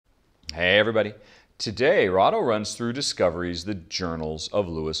Hey everybody. Today, Rahdo runs through Discoveries, the Journals of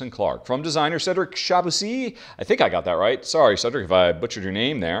Lewis and Clark. From designer Cedric Chaboussi. I think I got that right. Sorry, Cedric, if I butchered your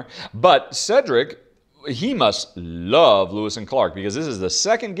name there. But Cedric, he must love Lewis and Clark because this is the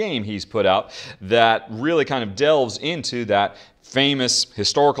second game he's put out that really kind of delves into that famous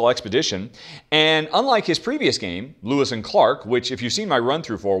historical expedition. And unlike his previous game, Lewis and Clark, which if you've seen my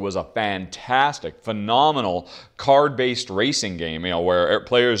run-through for, was a fantastic, phenomenal card-based racing game, where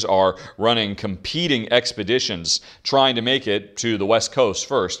players are running competing expeditions trying to make it to the West Coast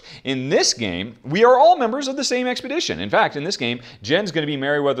first. In this game, we are all members of the same expedition. In fact, in this game, Jen's going to be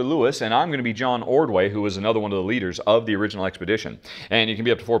Meriwether Lewis, and I'm going to be John Ordway, who was another one of the leaders of the original expedition. And you can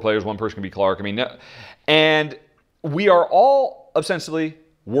be up to 4 players, one person can be Clark. And we are all ostensibly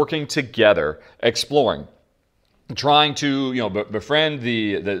working together, exploring, trying to befriend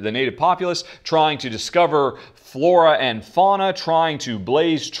the native populace, trying to discover flora and fauna, trying to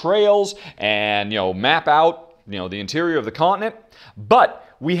blaze trails and map out the interior of the continent.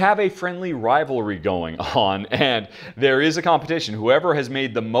 But we have a friendly rivalry going on, and there is a competition. Whoever has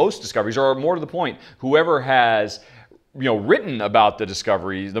made the most discoveries, or more to the point, whoever has written about the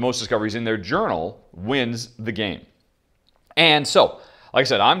discoveries, the most discoveries in their journal, wins the game. And so, like I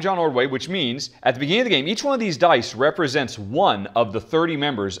said, I'm John Ordway, which means at the beginning of the game, each one of these dice represents one of the 30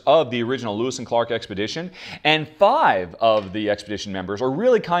 members of the original Lewis and Clark expedition, and 5 of the expedition members are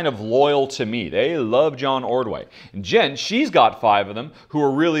really kind of loyal to me. They love John Ordway. And Jen, she's got 5 of them who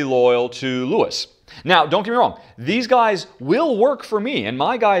are really loyal to Lewis. Now, don't get me wrong, these guys will work for me, and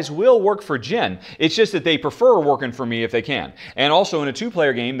my guys will work for Jen. It's just that they prefer working for me if they can. And also in a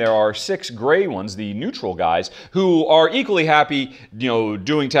 2-player game, there are 6 gray ones, the neutral guys, who are equally happy,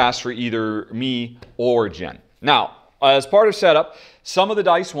 doing tasks for either me or Jen. Now, as part of setup, some of the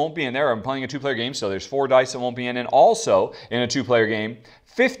dice won't be in there. I'm playing a 2-player game, so there's 4 dice that won't be in. And also, in a 2-player game,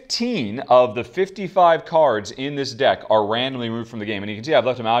 15 of the 55 cards in this deck are randomly removed from the game. And you can see I've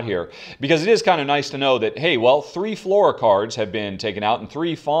left them out here because it is kind of nice to know that, hey, well, 3 flora cards have been taken out and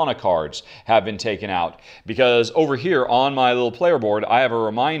 3 fauna cards have been taken out. Because over here on my little player board, I have a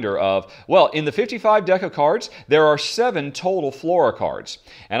reminder of, well, in the 55 deck of cards, there are 7 total flora cards.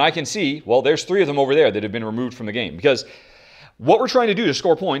 And I can see, well, there's 3 of them over there that have been removed from the game. Because what we're trying to do to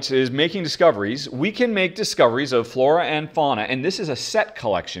score points is making discoveries. We can make discoveries of flora and fauna, and this is a set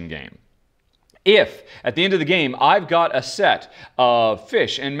collection game. If, at the end of the game, I've got a set of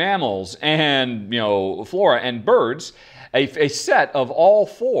fish and mammals and, flora and birds, a set of all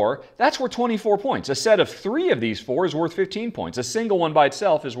 4, that's worth 24 points. A set of 3 of these 4 is worth 15 points. A single one by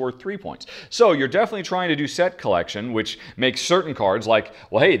itself is worth 3 points. So you're definitely trying to do set collection, which makes certain cards like,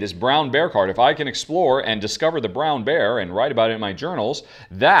 well, hey, this brown bear card, if I can explore and discover the brown bear and write about it in my journals,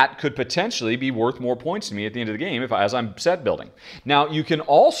 that could potentially be worth more points to me at the end of the game as I'm set building. Now, you can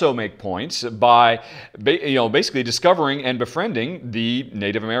also make points by basically discovering and befriending the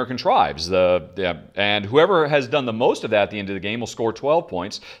Native American tribes. And whoever has done the most of that at the end of the game will score 12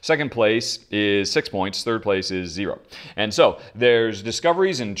 points. Second place is 6 points. Third place is 0. And so there's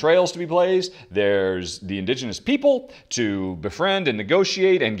discoveries and trails to be blazed. There's the indigenous people to befriend and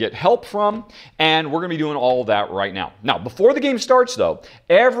negotiate and get help from. And we're going to be doing all of that right now. Now, before the game starts, though,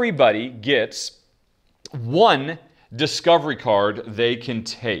 everybody gets 1 discovery card they can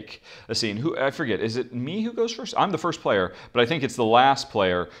take. Let's see, and I forget, is it me who goes first? I'm the first player, but I think it's the last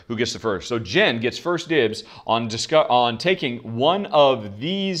player who gets the first. So Jen gets first dibs on taking one of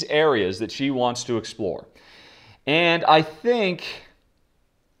these areas that she wants to explore. And I think,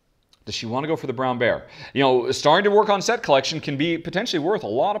 does she want to go for the brown bear? Starting to work on set collection can be potentially worth a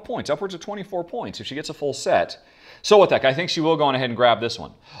lot of points, upwards of 24 points if she gets a full set. So with that, I think she will go on ahead and grab this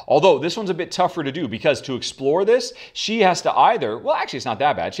one. Although this one's a bit tougher to do because to explore this, she has to either, well, actually it's not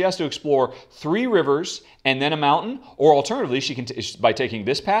that bad. She has to explore 3 rivers and then a mountain, or alternatively, she can, by taking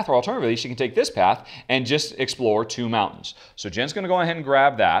this path, or alternatively, she can take this path and just explore 2 mountains. So Jen's going to go ahead and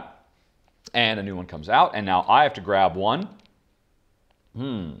grab that, and a new one comes out, and now I have to grab one.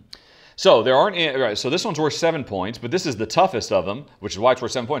 So there aren't, right, so this one's worth 7 points, but this is the toughest of them, which is why it's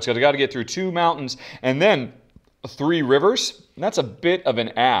worth 7 points, because I got to get through 2 mountains and then 3 rivers. And that's a bit of an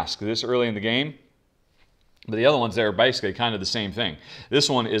ask this early in the game. But the other ones there are basically kind of the same thing. This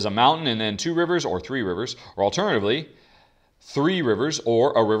one is a mountain and then 2 rivers or 3 rivers, or alternatively, 3 rivers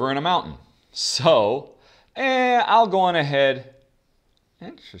or a river and a mountain. So, I'll go on ahead.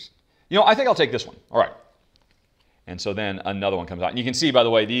 Interesting. I think I'll take this one. All right. And so then another one comes out. And you can see, by the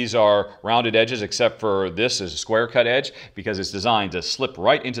way, these are rounded edges, except for this is a square cut edge because it's designed to slip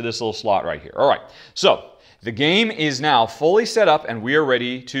right into this little slot right here. All right. So the game is now fully set up and we are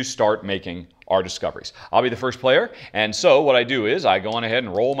ready to start making our discoveries. I'll be the first player, and so what I do is I go on ahead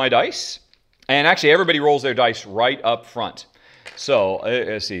and roll my dice, and actually everybody rolls their dice right up front. So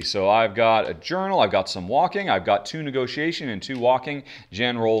let's see, so I've got a journal, I've got some walking, I've got 2 negotiation and 2 walking.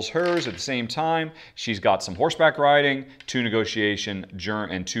 Jen rolls hers at the same time. She's got some horseback riding, 2 negotiation,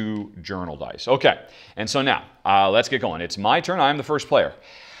 and 2 journal dice. Okay, and so now let's get going. It's my turn, I'm the first player.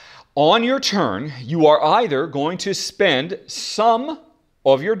 On your turn, you are either going to spend some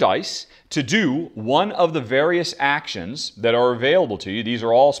of your dice to do one of the various actions that are available to you. These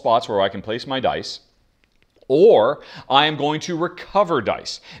are all spots where I can place my dice. Or I am going to recover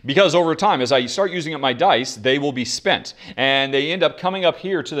dice, because over time, as I start using up my dice, they will be spent, and they end up coming up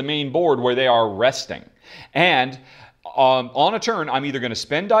here to the main board where they are resting. And on a turn, I'm either going to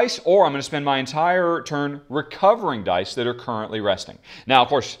spend dice, or I'm going to spend my entire turn recovering dice that are currently resting. Now, of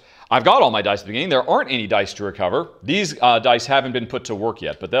course, I've got all my dice at the beginning. There aren't any dice to recover. These dice haven't been put to work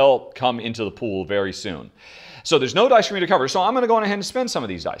yet, but they'll come into the pool very soon. So there's no dice for me to recover, so I'm going to go on ahead and spend some of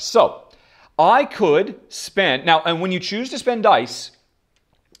these dice. So I could spend, now, and when you choose to spend dice,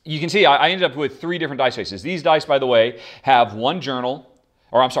 you can see I ended up with 3 different dice faces. These dice, by the way, have 2 journals,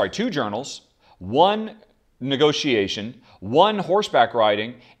 1 negotiation, 1 horseback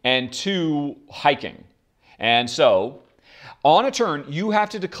riding, and 2 hiking. And so, on a turn, you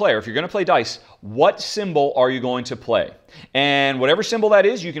have to declare, if you're going to play dice, what symbol are you going to play? And whatever symbol that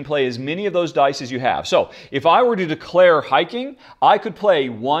is, you can play as many of those dice as you have. So, if I were to declare hiking, I could play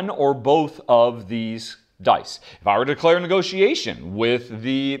 1 or both of these dice. If I were to declare negotiation with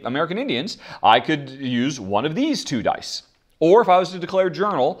the American Indians, I could use 1 of these 2 dice. Or if I was to declare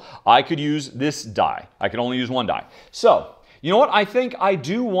journal, I could use this die. I could only use 1 die. So, you know what? I think I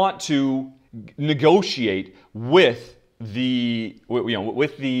do want to negotiate with the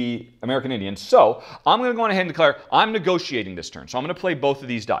American Indians. So I'm going to go on ahead and declare I'm negotiating this turn. So I'm going to play both of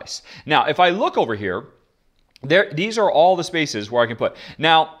these dice. Now, if I look over here, these are all the spaces where I can put.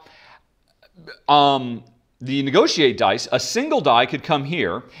 Now, the negotiate dice, a single die could come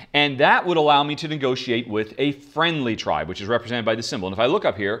here, and that would allow me to negotiate with a friendly tribe, which is represented by the symbol. And if I look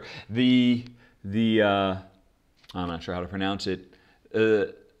up here, I'm not sure how to pronounce it,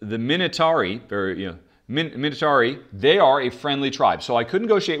 the Minatari, or Minatari, they are a friendly tribe, so I could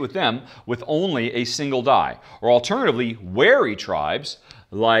negotiate with them with only a single die. Or alternatively, wary tribes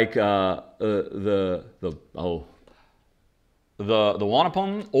like the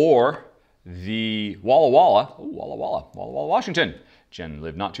Wanapum or the Walla Walla. Oh, Walla Walla, Washington. Jen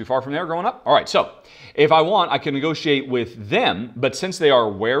lived not too far from there growing up. All right, so if I want, I can negotiate with them, but since they are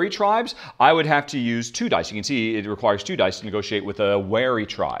wary tribes, I would have to use 2 dice. You can see it requires 2 dice to negotiate with a wary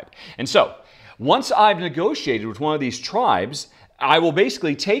tribe. And so, once I've negotiated with one of these tribes, I will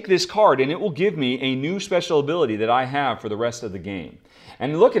basically take this card and it will give me a new special ability that I have for the rest of the game.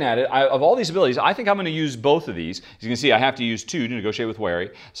 And looking at it, of all these abilities, I think I'm going to use both of these. As you can see, I have to use 2 to negotiate with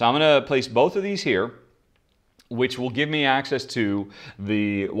wary. So I'm going to place both of these here, which will give me access to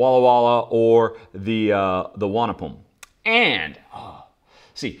the Walla Walla or the Wanapum. And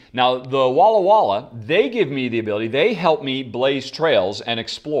see, now the Walla Walla, they give me the ability, they help me blaze trails and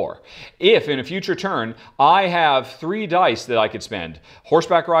explore. If in a future turn, I have 3 dice that I could spend,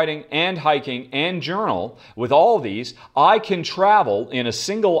 horseback riding and hiking and journal, with all of these, I can travel in a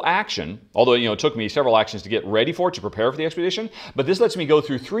single action, although it took me several actions to get ready for it, to prepare for the expedition, but this lets me go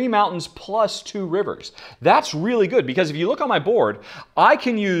through 3 mountains plus 2 rivers. That's really good, because if you look on my board, I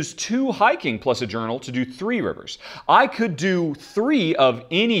can use 2 hiking plus a journal to do 3 rivers. I could do 3 of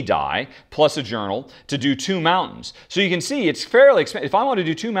any die plus a journal to do 2 mountains. So you can see it's fairly expensive. If I want to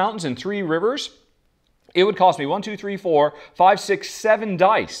do 2 mountains and 3 rivers, it would cost me 1, 2, 3, 4, 5, 6, 7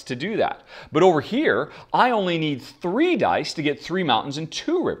 dice to do that. But over here, I only need 3 dice to get 3 mountains and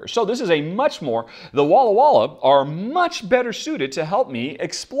 2 rivers. So this is the Walla Walla are much better suited to help me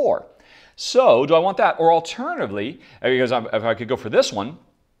explore. So do I want that? Or alternatively, because if I could go for this one,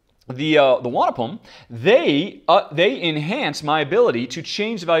 the Wanapum, they enhance my ability to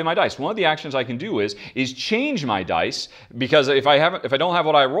change the value of my dice. One of the actions I can do is change my dice, because if I don't have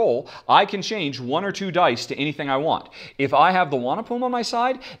what I roll, I can change 1 or 2 dice to anything I want. If I have the Wanapum on my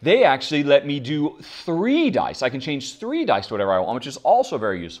side, they actually let me do 3 dice. I can change 3 dice to whatever I want, which is also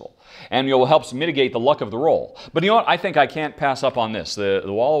very useful, and helps mitigate the luck of the roll. But you know what? I think I can't pass up on this. The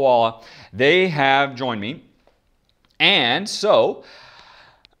Walla Walla, they have joined me, and so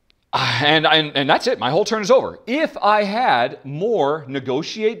And that's it. My whole turn is over. If I had more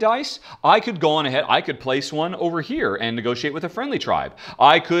negotiate dice, I could go on ahead. I could place one over here and negotiate with a friendly tribe.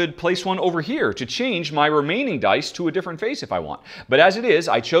 I could place one over here to change my remaining dice to a different face if I want. But as it is,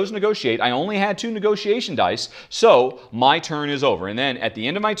 I chose negotiate. I only had 2 negotiation dice, so my turn is over. And then at the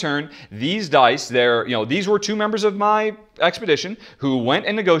end of my turn, these dice, these were 2 members of my expedition who went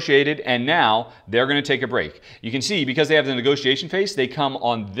and negotiated, and now they're going to take a break. You can see, because they have the negotiation face, they come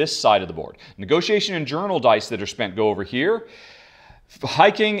on this side of the board. Negotiation and journal dice that are spent go over here.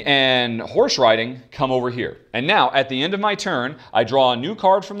 Hiking and horse riding come over here. And now at the end of my turn, I draw a new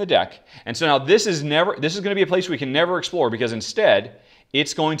card from the deck. And so now this is going to be a place we can never explore, because instead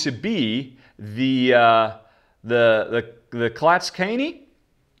it's going to be the Klatskani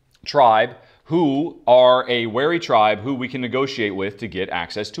tribe, who are a wary tribe who we can negotiate with to get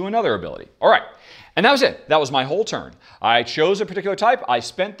access to another ability. All right, and that was it. That was my whole turn. I chose a particular type. I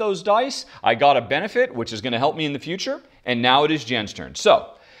spent those dice. I got a benefit, which is going to help me in the future, and now it is Jen's turn.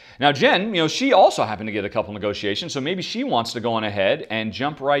 So now Jen, she also happened to get a couple negotiations, so maybe she wants to go on ahead and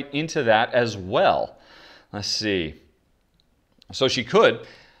jump right into that as well. Let's see. So she could.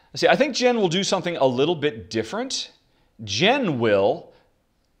 Let's see, I think Jen will do something a little bit different. Jen will...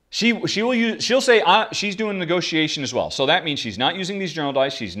 She'll say she's doing negotiation as well. So that means she's not using these journal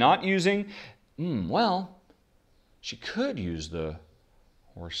dice. She's not using, well, she could use the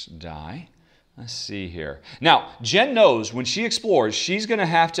horse die. Let's see here. Now, Jen knows when she explores, she's going to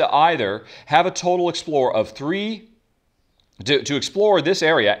have to either have a total explore of 3, to explore this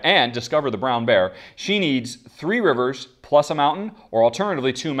area and discover the brown bear, she needs 3 rivers plus a mountain, or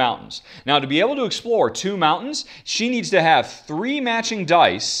alternatively 2 mountains. Now, to be able to explore 2 mountains, she needs to have 3 matching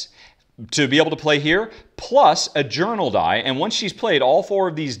dice to be able to play here, plus a journal die. And once she's played all 4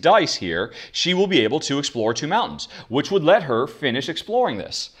 of these dice here, she will be able to explore 2 mountains, which would let her finish exploring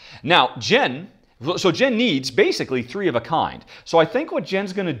this. Now, Jen needs basically 3 of a kind. So I think what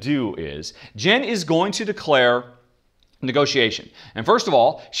Jen's going to do is, Jen is going to declare negotiation. And first of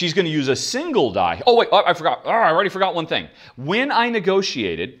all, she's going to use a single die. Oh, wait, I forgot. I already forgot one thing. When I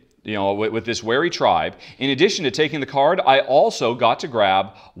negotiated, with this wary tribe, in addition to taking the card, I also got to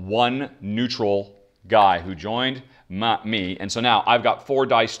grab 1 neutral guy who joined me. And so now I've got 4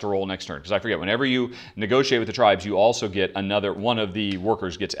 dice to roll next turn. Because I forget, whenever you negotiate with the tribes, you also get one of the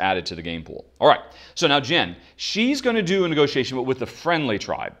workers gets added to the game pool. All right. So now Jen, she's going to do a negotiation, but with the friendly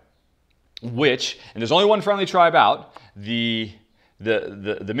tribe. And there's only one friendly tribe out, the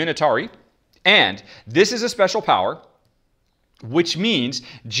Minotauri, and this is a special power, which means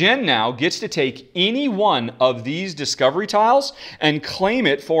Jen now gets to take any one of these discovery tiles and claim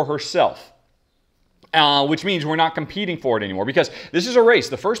it for herself. Which means we're not competing for it anymore, because this is a race.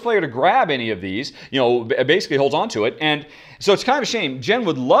 The first player to grab any of these, basically holds on to it. And so it's kind of a shame. Jen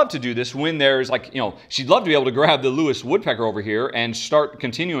would love to do this when there's she'd love to be able to grab the Lewis woodpecker over here and start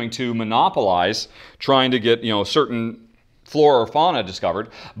continuing to monopolize trying to get, certain flora or fauna discovered.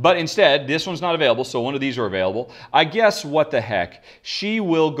 But instead, this one's not available, so one of these are available. I guess what the heck, she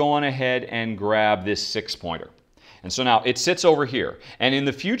will go on ahead and grab this 6-pointer. And so now it sits over here. And in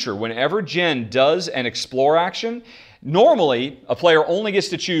the future, whenever Jen does an explore action, normally a player only gets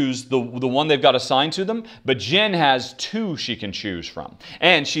to choose the one they've got assigned to them, but Jen has 2 she can choose from.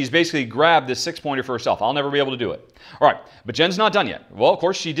 And she's basically grabbed this 6-pointer for herself. I'll never be able to do it. All right, but Jen's not done yet. Well, of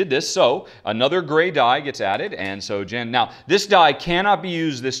course, she did this, so another gray die gets added. And so Jen, now this die cannot be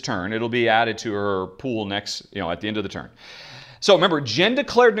used this turn. It'll be added to her pool next, at the end of the turn. So remember, Jen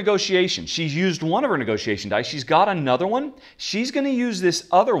declared negotiation. She's used one of her negotiation dice. She's got another one. She's going to use this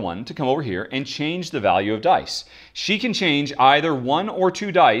other one to come over here and change the value of dice. She can change either 1 or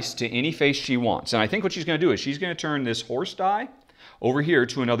 2 dice to any face she wants. And I think what she's going to do is she's going to turn this horse die over here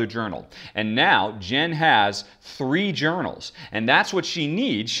to another journal. And now Jen has 3 journals. And that's what she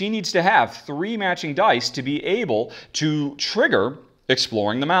needs. She needs to have 3 matching dice to be able to trigger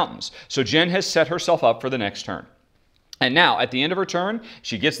exploring the mountains. So Jen has set herself up for the next turn. And now, at the end of her turn,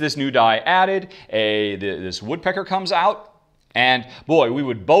 she gets this new die added, this woodpecker comes out, and boy, we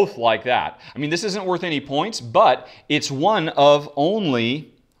would both like that. I mean, this isn't worth any points, but it's one of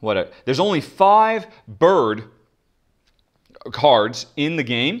only, there's only 5 bird cards in the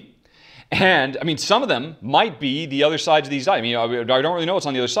game. And, I mean, some of them might be the other sides of these dice. I mean, I don't really know what's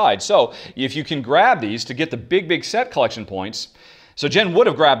on the other side. So, if you can grab these to get the big set collection points. So Jen would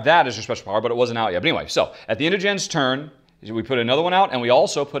have grabbed that as her special power, but it wasn't out yet. But anyway, so at the end of Jen's turn, we put another one out, and we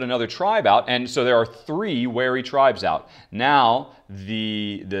also put another tribe out, and so there are 3 wary tribes out. Now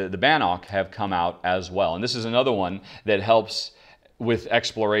the Bannock have come out as well, and this is another one that helps with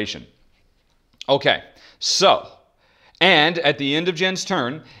exploration. Okay, so And at the end of Jen's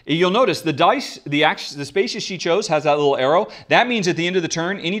turn, you'll notice the dice, the spaces she chose has that little arrow. That means at the end of the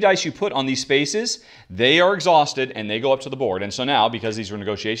turn, any dice you put on these spaces, they are exhausted and they go up to the board. And so now, because these are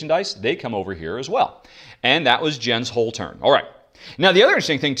negotiation dice, they come over here as well. And that was Jen's whole turn. All right. Now, the other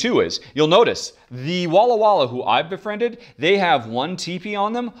interesting thing, too, is you'll notice the Walla Walla who I've befriended, they have 1 TP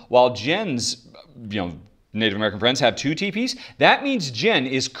on them, while Jen's, Native American friends have 2 TPs. That means Jen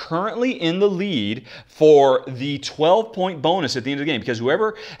is currently in the lead for the 12-point bonus at the end of the game, because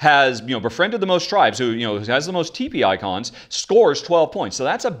whoever has befriended the most tribes, who has the most TP icons, scores 12 points. So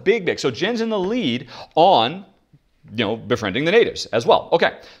that's a big. So Jen's in the lead on befriending the natives as well.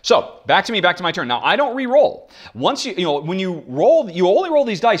 Okay, so back to my turn. Now, I don't re-roll. Once when you roll, you only roll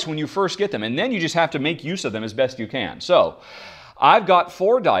these dice when you first get them, and then you just have to make use of them as best you can. So I've got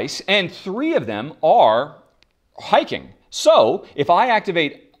 4 dice, and 3 of them are hiking. So if I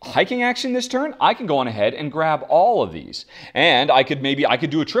activate hiking action this turn, I can go on ahead and grab all of these. And I could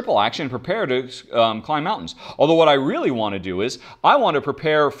do a triple action and prepare to climb mountains. Although what I really want to do is I want to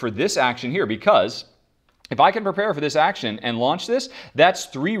prepare for this action here, because if I can prepare for this action and launch this, that's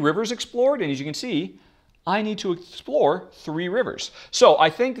 3 rivers explored. And as you can see, I need to explore 3 rivers. So I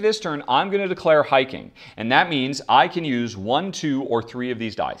think this turn I'm going to declare hiking. And that means I can use 1, 2, or 3 of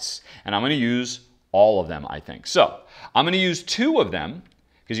these dice. And I'm going to use all of them, I think. So I'm going to use 2 of them,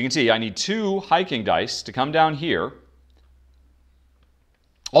 because you can see I need 2 hiking dice to come down here.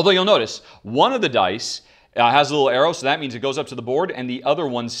 Although you'll notice one of the dice has a little arrow, so that means it goes up to the board, and the other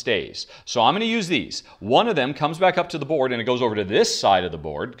one stays. So I'm going to use these. One of them comes back up to the board, and it goes over to this side of the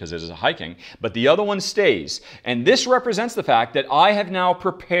board, because it is a hiking, but the other one stays. And this represents the fact that I have now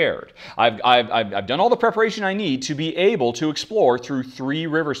prepared. I've done all the preparation I need to be able to explore through 3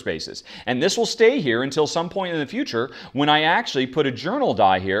 river spaces. And this will stay here until some point in the future when I actually put a journal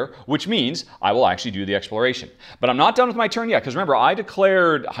die here, which means I will actually do the exploration. But I'm not done with my turn yet, because remember, I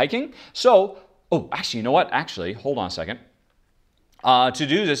declared hiking, so oh, actually, you know what? Actually, hold on a second. To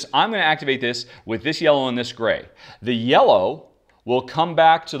do this, I'm going to activate this with this yellow and this gray. The yellow will come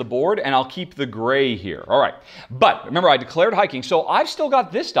back to the board, and I'll keep the gray here. All right. But remember, I declared hiking, so I've still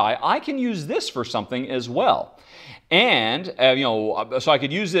got this die. I can use this for something as well. And, so I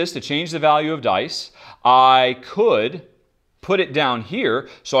could use this to change the value of dice. I could put it down here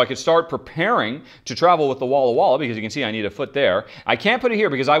so I could start preparing to travel with the Walla Walla, because you can see I need a foot there. I can't put it here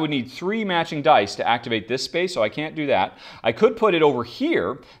because I would need 3 matching dice to activate this space, so I can't do that. I could put it over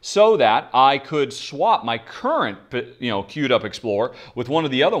here so that I could swap my current, queued up Explorer with one of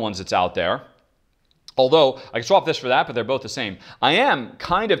the other ones that's out there. Although, I can swap this for that, but they're both the same. I am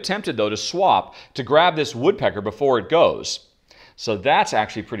kind of tempted, though, to swap to grab this woodpecker before it goes. So that's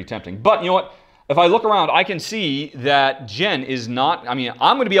actually pretty tempting. But you know what? If I look around, I can see that Jen is not, I'm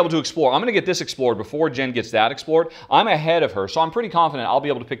going to be able to explore. I'm going to get this explored before Jen gets that explored. I'm ahead of her, so I'm pretty confident I'll be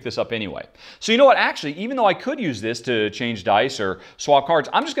able to pick this up anyway. So you know what? Actually, even though I could use this to change dice or swap cards,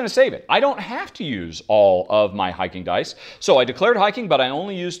 I'm just going to save it. I don't have to use all of my hiking dice. So I declared hiking, but I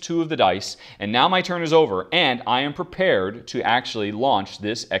only used 2 of the dice, and now my turn is over, and I am prepared to actually launch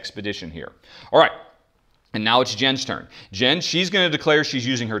this expedition here. All right. And now it's Jen's turn. Jen, she's going to declare she's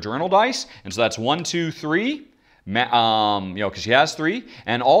using her journal dice. And so that's 1, 2, 3, because she has 3.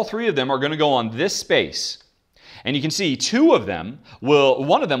 And all 3 of them are going to go on this space. And you can see 2 of them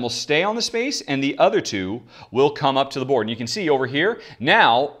one of them will stay on the space, and the other 2 will come up to the board. And you can see over here,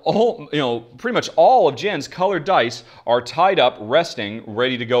 now, pretty much all of Jen's colored dice are tied up, resting,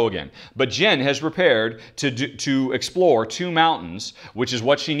 ready to go again. But Jen has prepared to explore 2 mountains, which is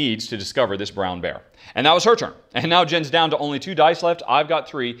what she needs to discover this brown bear. And that was her turn. And now Jen's down to only 2 dice left. I've got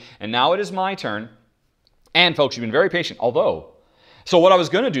 3. And now it is my turn. And folks, you've been very patient. So what I was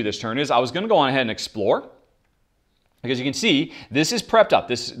going to do this turn is I was going to go on ahead and explore. Because you can see, this is prepped up.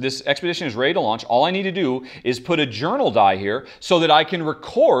 This expedition is ready to launch. All I need to do is put a journal die here so that I can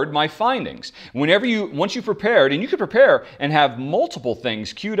record my findings. Once you've prepared, and you could prepare and have multiple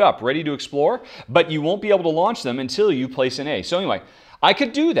things queued up, ready to explore, but you won't be able to launch them until you place an A. So anyway, I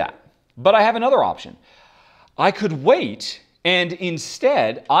could do that, but I have another option. I could wait, and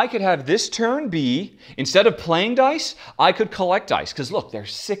instead, I could have this turn be, instead of playing dice, I could collect dice. Because look,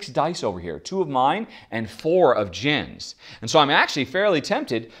 there's 6 dice over here, 2 of mine and 4 of Jen's. And so I'm actually fairly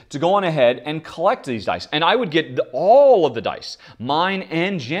tempted to go on ahead and collect these dice. And I would get all of the dice, mine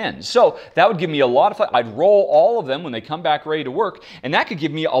and Jen's. So that would give me a lot of fun. I'd roll all of them when they come back ready to work, and that could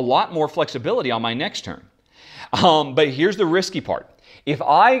give me a lot more flexibility on my next turn. But here's the risky part. If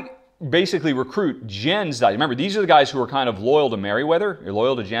I basically recruit Jen's dice. Remember, these are the guys who are kind of loyal to Merriweather, or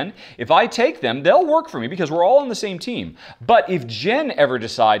loyal to Jen. If I take them, they'll work for me because we're all on the same team. But if Jen ever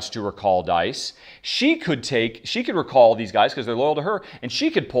decides to recall dice, she could recall these guys because they're loyal to her, and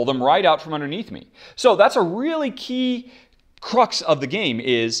she could pull them right out from underneath me. So that's a really key crux of the game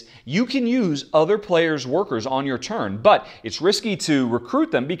is you can use other players' workers on your turn, but it's risky to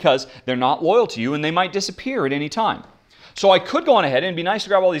recruit them because they're not loyal to you and they might disappear at any time. So I could go on ahead and it'd be nice to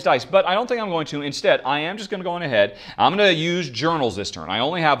grab all these dice, but I don't think I'm going to. Instead, I am just going to go on ahead. I'm going to use journals this turn. I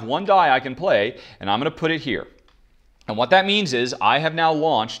only have one die I can play, and I'm going to put it here. And what that means is I have now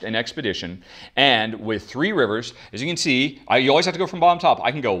launched an expedition, and with 3 rivers, as you can see, you always have to go from bottom to top.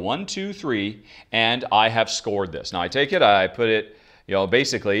 I can go 1, 2, 3, and I have scored this. Now I take it, I put it,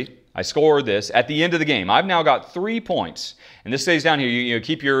 basically, I scored this at the end of the game. I've now got 3 points, and this stays down here. You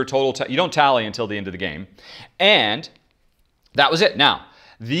keep your total, you don't tally until the end of the game. And that was it. Now,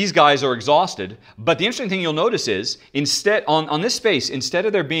 these guys are exhausted, but the interesting thing you'll notice is, instead, on this space, instead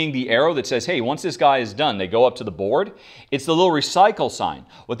of there being the arrow that says, hey, once this guy is done, they go up to the board, it's the little recycle sign.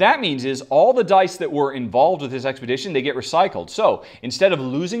 What that means is all the dice that were involved with this expedition, they get recycled. So, instead of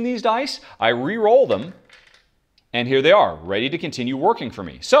losing these dice, I re-roll them, and here they are, ready to continue working for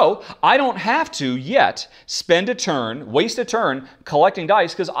me. So, I don't have to yet spend a turn, waste a turn collecting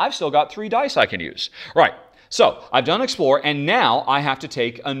dice, because I've still got 3 dice I can use. Right. So, I've done Explore, and now I have to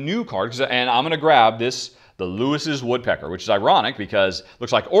take a new card, and I'm going to grab this, the Lewis's Woodpecker, which is ironic because it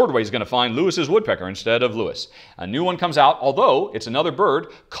looks like Ordway is going to find Lewis's Woodpecker instead of Lewis. A new one comes out, although it's another bird,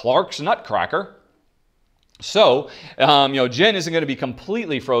 Clark's Nutcracker. So, Jen isn't going to be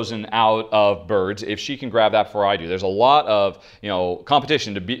completely frozen out of birds if she can grab that before I do. There's a lot of,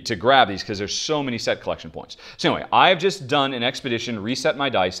 competition to grab these because there's so many set collection points. So anyway, I've just done an expedition, reset my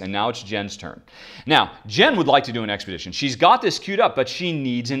dice, and now it's Jen's turn. Now, Jen would like to do an expedition. She's got this queued up, but she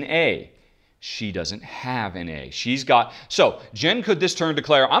needs an A. She doesn't have an A. So Jen could this turn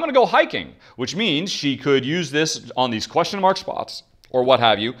declare, I'm going to go hiking, which means she could use this on these question mark spots or what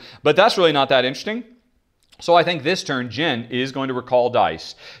have you, but that's really not that interesting. So I think this turn, Jen is going to recall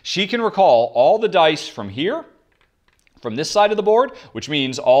dice. She can recall all the dice from here, from this side of the board, which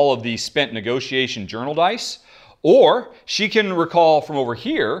means all of the spent negotiation journal dice, or she can recall from over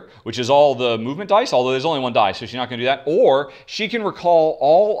here, which is all the movement dice, although there's only 1 die, so she's not going to do that, or she can recall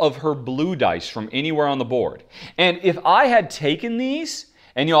all of her blue dice from anywhere on the board. And if I had taken these,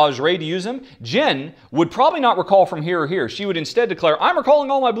 and I was ready to use them, Jen would probably not recall from here or here. She would instead declare, I'm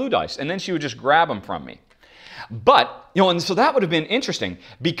recalling all my blue dice, and then she would just grab them from me. But, and so that would have been interesting.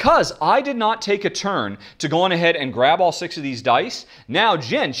 Because I did not take a turn to go on ahead and grab all 6 of these dice, now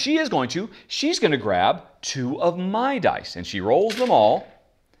Jen, she's going to grab 2 of my dice. And she rolls them all,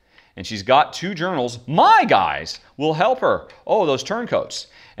 and she's got 2 journals. My guys will help her. Oh, those turncoats.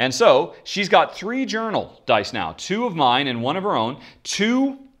 And so she's got 3 journal dice now. 2 of mine and 1 of her own.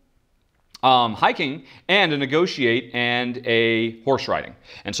 2 hiking, and a negotiate, and a horse riding.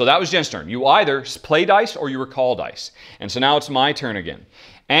 And so that was Jen's turn. You either play dice or you recall dice. And so now it's my turn again.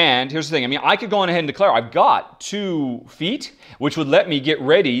 And here's the thing. I could go on ahead and declare I've got 2 feet, which would let me get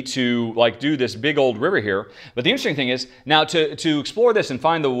ready to do this big old river here. But the interesting thing is, now to explore this and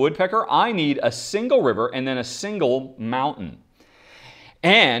find the woodpecker, I need a single river and then a single mountain.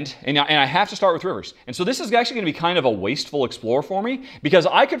 And I have to start with rivers. And so this is actually going to be kind of a wasteful explore for me because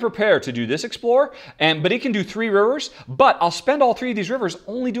I could prepare to do this explore, but it can do 3 rivers, but I'll spend all 3 of these rivers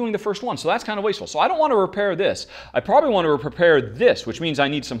only doing the first one. So that's kind of wasteful. So I don't want to repair this. I probably want to prepare this, which means I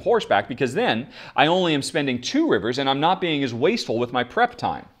need some horseback because then I only am spending 2 rivers and I'm not being as wasteful with my prep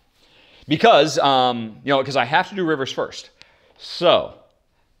time. Because, because I have to do rivers first. So,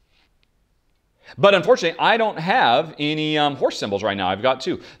 but unfortunately, I don't have any horse symbols right now. I've got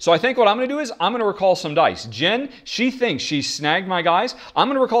 2. So I think what I'm going to do is I'm going to recall some dice. Jen, she thinks she snagged my guys. I'm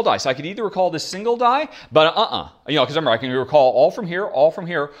going to recall dice. I could either recall this single die, but because remember, I can recall all from here,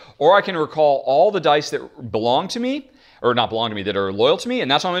 or I can recall all the dice that belong to me, or not belong to me, that are loyal to me,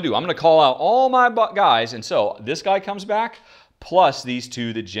 and that's what I'm going to do. I'm going to call out all my guys, and so this guy comes back, plus these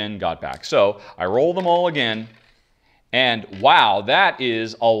 2 that Jen got back. So I roll them all again, and wow, that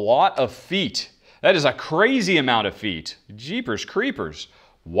is a lot of feet. That is a crazy amount of feet. Jeepers creepers.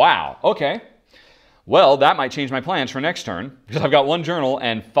 Wow. Okay. Well, that might change my plans for next turn because I've got 1 journal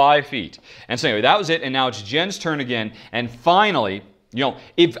and 5 feet. And so anyway, that was it. And now it's Jen's turn again. And finally, You know,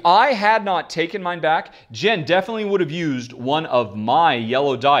 if I had not taken mine back, Jen definitely would have used one of my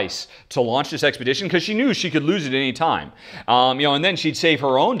yellow dice to launch this expedition because she knew she could lose it at any time. You know, and then she'd save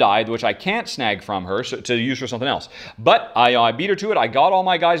her own die, which I can't snag from her, to use for something else. But I beat her to it. I got all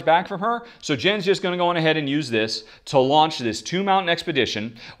my guys back from her. So Jen's just going to go on ahead and use this to launch this 2-mountain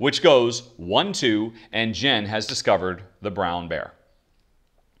expedition, which goes 1-2, and Jen has discovered the brown bear.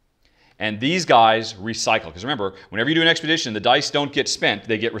 And these guys recycle. Because remember, whenever you do an expedition, the dice don't get spent,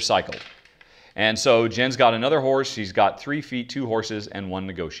 they get recycled. And so Jen's got another horse. She's got 3 feet, 2 horses, and 1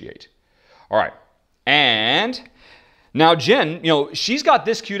 negotiate. All right. And now Jen, you know, she's got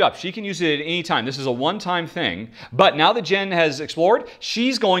this queued up. She can use it at any time. This is a one-time thing. But now that Jen has explored,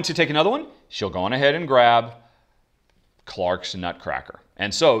 she's going to take another one. She'll go on ahead and grab Clark's Nutcracker.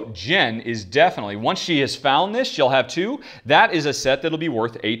 And so Jen is definitely, once she has found this, she'll have 2. That is a set that'll be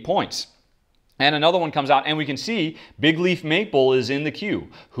worth 8 points. And another one comes out, and we can see Big Leaf Maple is in the queue.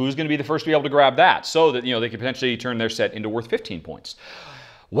 Who's going to be the first to be able to grab that so that, you know, they could potentially turn their set into worth 15 points?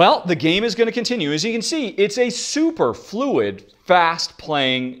 Well, the game is going to continue. As you can see, it's a super fluid,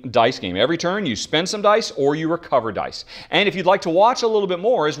 fast-playing dice game. Every turn, you spend some dice or you recover dice. And if you'd like to watch a little bit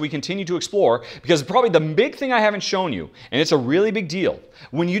more as we continue to explore, because probably the big thing I haven't shown you, and it's a really big deal,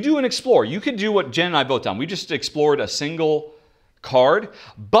 when you do an explore, you could do what Jen and I both done. We just explored a single card,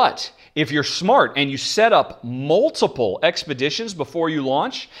 but if you're smart and you set up multiple expeditions before you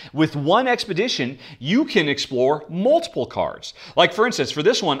launch, with one expedition, you can explore multiple cards. Like for instance, for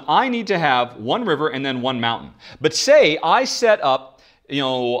this one, I need to have 1 river and then 1 mountain. But say I set up, you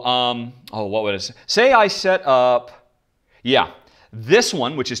know, what would it say? Say I set up, this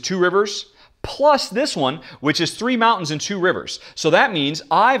one, which is 2 rivers, plus this one, which is 3 mountains and 2 rivers. So that means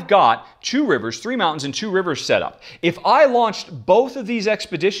I've got 2 rivers, 3 mountains, and 2 rivers set up. If I launched both of these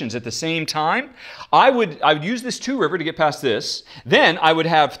expeditions at the same time, I would use this 2 river to get past this. Then I would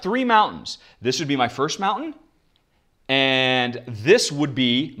have 3 mountains. This would be my first mountain, and this would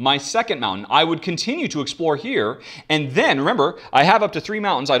be my second mountain. I would continue to explore here, and then, remember, I have up to 3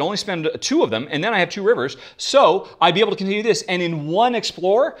 mountains. I'd only spend 2 of them, and then I have 2 rivers, so I'd be able to continue this, and in one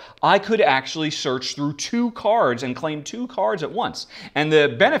explore, I could actually search through 2 cards and claim 2 cards at once. And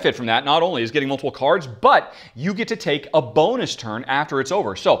the benefit from that not only is getting multiple cards, but you get to take a bonus turn after it's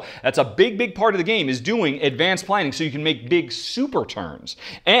over. So that's a big, big part of the game, is doing advanced planning so you can make big super turns.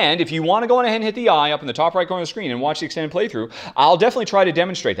 And if you want to go on ahead and hit the eye up in the top right corner of the screen and watch the extended playthrough, I'll definitely try to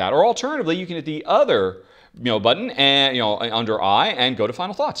demonstrate that. Or alternatively, you can hit the other button and under I and go to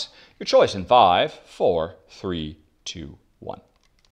final thoughts. Your choice in 5, 4, 3, 2, 1.